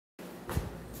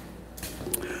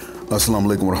Assalamu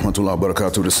alaikum wa rahmatullahi wa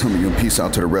barakatuh. To some of you, and peace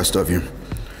out to the rest of you.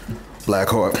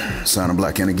 Blackheart, signing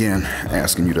Black in again,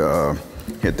 asking you to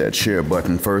hit that share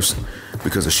button first,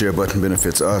 because the share button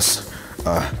benefits us.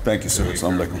 Thank you, sir.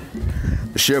 Assalamu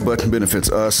alaikum. The share button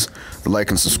benefits us. The like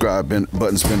and subscribe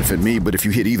buttons benefit me, but if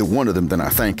you hit either one of them, then I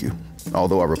thank you.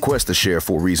 Although I request the share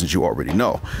for reasons you already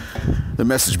know. The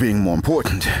message being more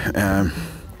important.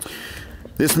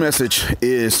 This message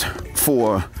is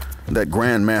for that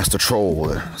Grandmaster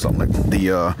Troll, or something like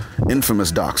the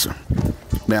infamous Doxxer.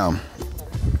 Now,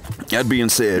 that being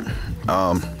said,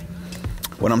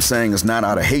 what I'm saying is not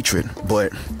out of hatred,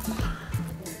 but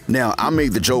now I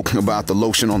made the joke about the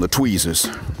lotion on the tweezers.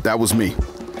 That was me.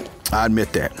 I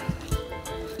admit that.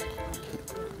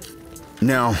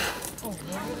 Now,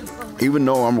 even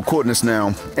though I'm recording this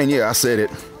now, and yeah, I said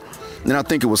it, and I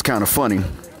think it was kind of funny,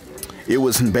 it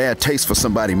was in bad taste for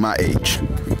somebody my age.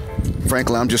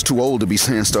 Frankly, I'm just too old to be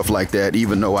saying stuff like that,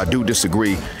 even though I do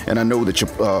disagree, and I know that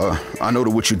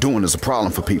what you're doing is a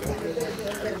problem for people.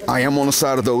 I am on the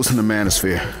side of those in the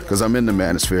manosphere, because I'm in the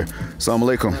manosphere.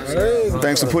 Assalamu alaikum.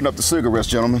 Thanks for putting up the cigarettes,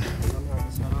 gentlemen.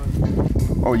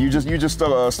 Oh, you just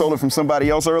stole it from somebody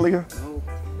else earlier?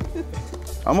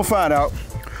 I'm gonna find out.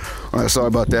 All right, sorry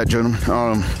about that,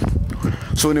 gentlemen.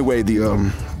 So anyway,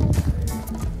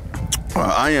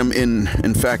 I am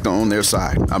in fact on their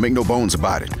side. I make no bones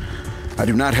about it. I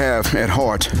do not have at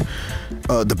heart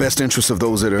the best interests of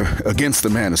those that are against the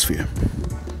manosphere.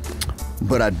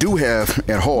 But I do have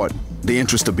at heart the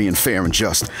interest of being fair and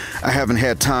just. I haven't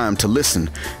had time to listen,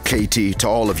 KT, to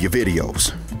all of your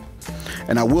videos.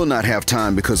 And I will not have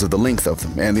time because of the length of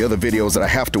them and the other videos that I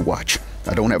have to watch.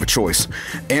 I don't have a choice.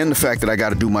 And the fact that I got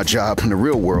to do my job in the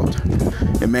real world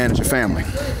and manage a family.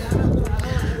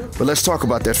 But let's talk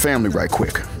about that family right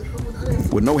quick,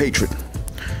 with no hatred.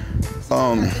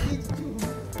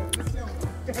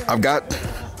 I've got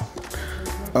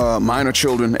minor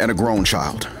children and a grown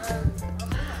child.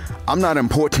 I'm not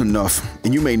important enough,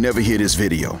 and you may never hear this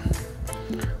video,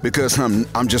 because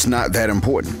I'm just not that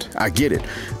important. I get it.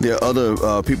 There are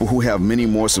other people who have many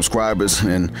more subscribers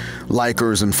and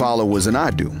likers and followers than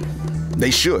I do.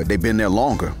 They should. They've been there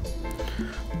longer.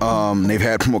 They've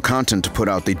had more content to put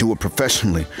out. They do it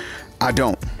professionally. I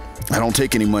don't. I don't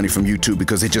take any money from YouTube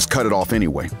because they just cut it off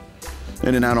anyway.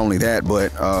 And then not only that,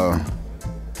 but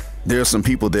there are some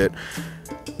people that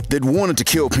wanted to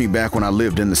kill me back when I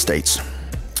lived in the States.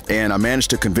 And I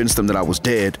managed to convince them that I was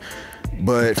dead,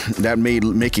 but that made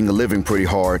making a living pretty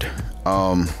hard.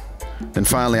 Then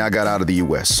finally I got out of the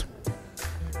US.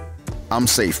 I'm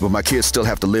safe, but my kids still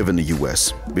have to live in the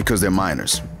US because they're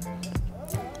minors.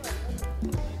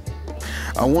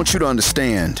 I want you to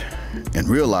understand and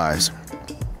realize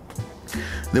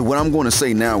that what I'm going to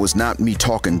say now is not me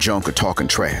talking junk or talking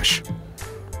trash.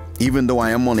 Even though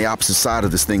I am on the opposite side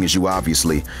of this thing as you,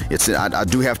 obviously, I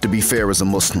do have to be fair as a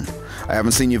Muslim. I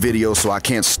haven't seen your video, so I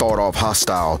can't start off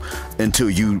hostile until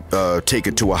you take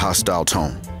it to a hostile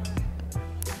tone.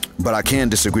 But I can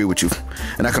disagree with you.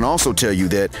 And I can also tell you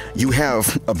that you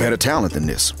have a better talent than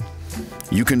this.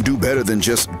 You can do better than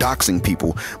just doxing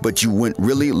people, but you went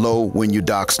really low when you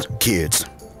doxed kids,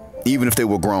 even if they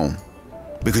were grown,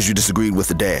 because you disagreed with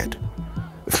the dad.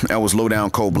 That was low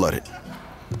down, cold-blooded.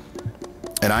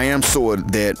 And I am sure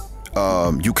that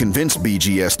you convinced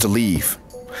BGS to leave.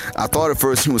 I thought at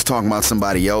first he was talking about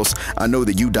somebody else. I know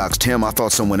that you doxed him. I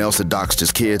thought someone else had doxed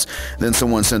his kids. Then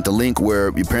someone sent the link where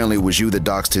apparently it was you that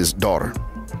doxed his daughter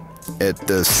at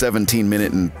the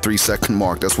 17-minute and 3-second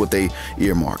mark. That's what they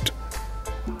earmarked.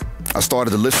 I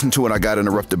started to listen to it. I got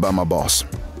interrupted by my boss.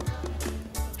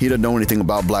 He doesn't know anything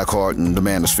about Blackheart and the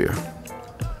manosphere.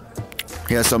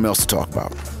 He had something else to talk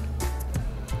about.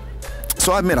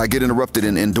 So I admit I get interrupted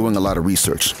in doing a lot of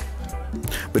research.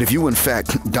 But if you in fact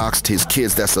doxed his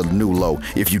kids, that's a new low.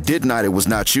 If you did not, it was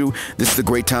not you. This is a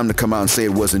great time to come out and say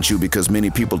it wasn't you, because many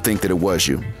people think that it was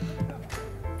you.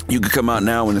 You could come out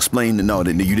now and explain that no,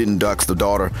 that you didn't dox the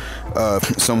daughter,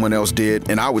 someone else did,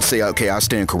 and I would say, okay, I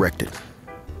stand corrected.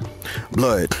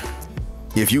 Blood,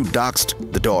 if you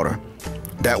doxed the daughter,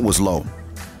 that was low.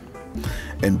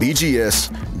 And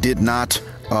BGS did not,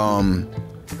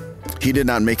 he did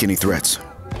not make any threats.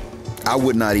 I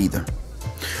would not either.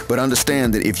 But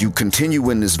understand that if you continue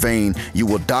in this vein, you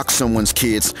will dox someone's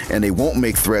kids and they won't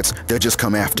make threats. They'll just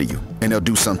come after you and they'll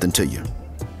do something to you.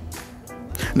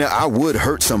 Now, I would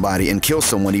hurt somebody and kill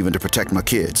someone even to protect my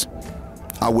kids.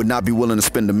 I would not be willing to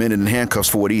spend a minute in handcuffs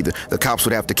for it either. The cops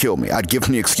would have to kill me. I'd give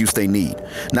them the excuse they need.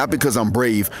 Not because I'm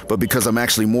brave, but because I'm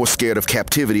actually more scared of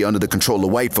captivity under the control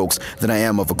of white folks than I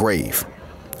am of a grave.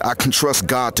 I can trust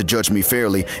God to judge me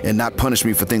fairly and not punish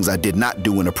me for things I did not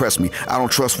do and oppress me. I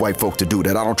don't trust white folk to do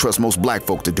that. I don't trust most black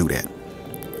folk to do that.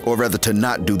 Or rather, to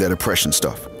not do that oppression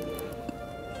stuff.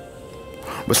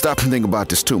 But stop and think about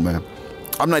this too, man.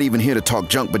 I'm not even here to talk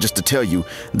junk, but just to tell you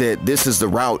that this is the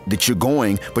route that you're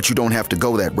going, but you don't have to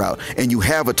go that route. And you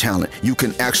have a talent. You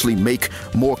can actually make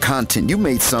more content. You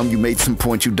made some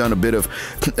points. You've done a bit of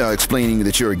explaining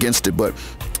that you're against it, but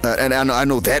and I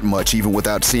know that much even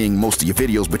without seeing most of your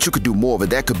videos, but you could do more of it.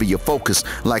 That could be your focus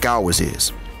like ours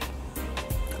is.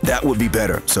 That would be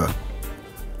better, sir.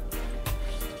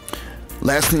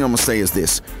 Last thing I'm gonna say is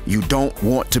this. You don't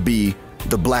want to be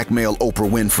the blackmail Oprah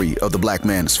Winfrey of the black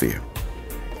manosphere.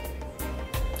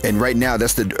 And right now,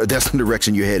 that's the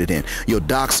direction you're headed in. You'll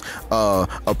dox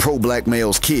a pro-black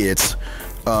male's kids,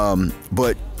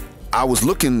 but I was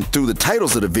looking through the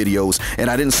titles of the videos, and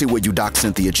I didn't see where you dox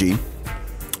Cynthia G,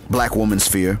 Black Woman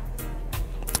Sphere,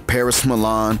 Paris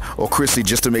Milan, or Chrissy,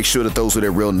 just to make sure that those were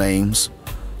their real names.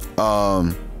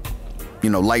 You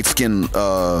know, light skin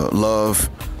love.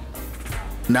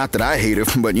 Not that I hate her,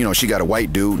 but you know, she got a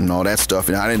white dude and all that stuff,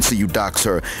 and I didn't see you dox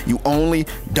her. You only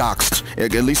doxed,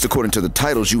 at least according to the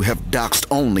titles, you have doxed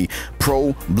only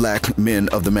pro-black men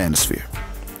of the manosphere.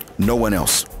 No one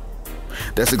else.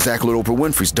 That's exactly what Oprah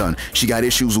Winfrey's done. She got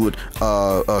issues with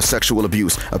sexual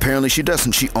abuse. Apparently she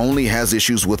doesn't. She only has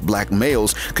issues with black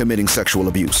males committing sexual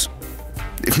abuse.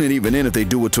 And even then, if they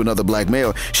do it to another black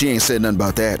male, she ain't said nothing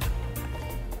about that.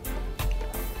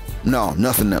 No,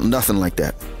 nothing like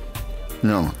that.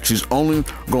 No, she's only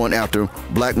going after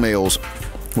black males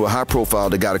who are high profile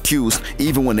that got accused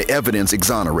even when the evidence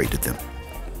exonerated them.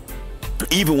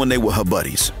 Even when they were her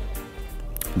buddies.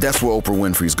 That's where Oprah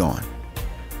Winfrey's gone.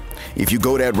 If you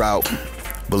go that route,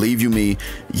 believe you me,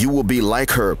 you will be like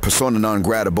her, persona non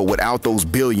grata, but without those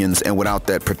billions and without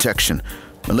that protection.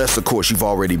 Unless, of course, you've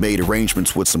already made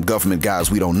arrangements with some government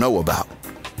guys we don't know about.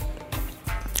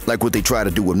 Like what they tried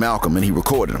to do with Malcolm, and he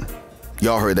recorded them.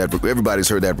 Y'all heard that. Everybody's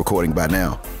heard that recording by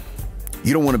now.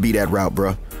 You don't want to be that route,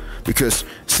 bruh. Because,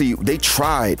 see, they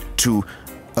tried to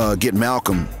get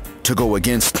Malcolm to go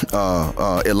against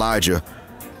Elijah,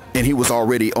 and he was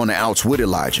already on the outs with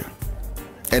Elijah.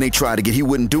 And they tried to he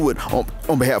wouldn't do it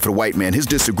on behalf of the white man. His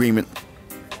disagreement,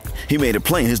 he made it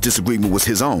plain, his disagreement was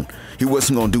his own. He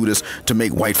wasn't going to do this to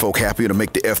make white folk happy or to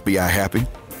make the FBI happy.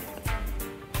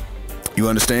 You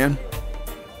understand?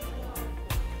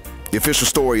 The official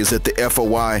story is that the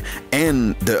FOI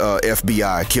and the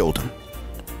FBI killed him.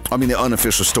 I mean, the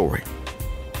unofficial story.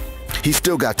 He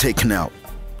still got taken out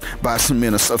by some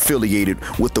men affiliated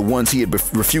with the ones he had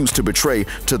refused to betray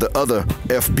to the other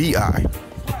FBI.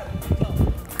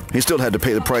 He still had to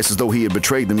pay the price as though he had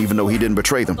betrayed them, even though he didn't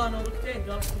betray them.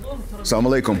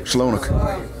 Assalamu alaikum, shalonak,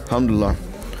 alhamdulillah.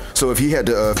 So if he had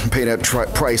to pay that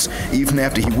price, even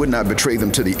after he would not betray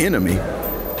them to the enemy,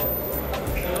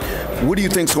 what do you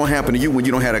think's going to happen to you when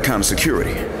you don't have that kind of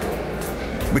security?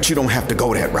 But you don't have to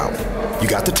go that route. You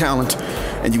got the talent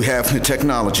and you have the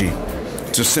technology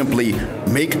to simply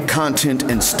make content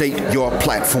and state your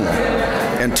platform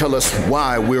and tell us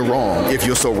why we're wrong if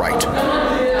you're so right.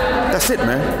 That's it,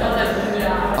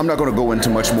 man. I'm not going to go into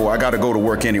much more. I got to go to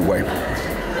work anyway.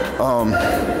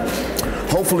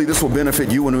 Hopefully this will benefit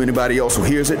you and anybody else who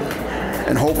hears it.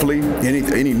 And hopefully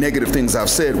any negative things I've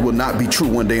said will not be true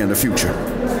one day in the future.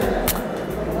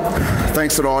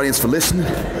 Thanks to the audience for listening.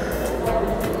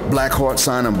 Black Heart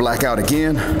sign and black out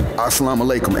again. Assalamu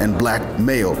alaikum and black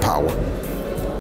male power.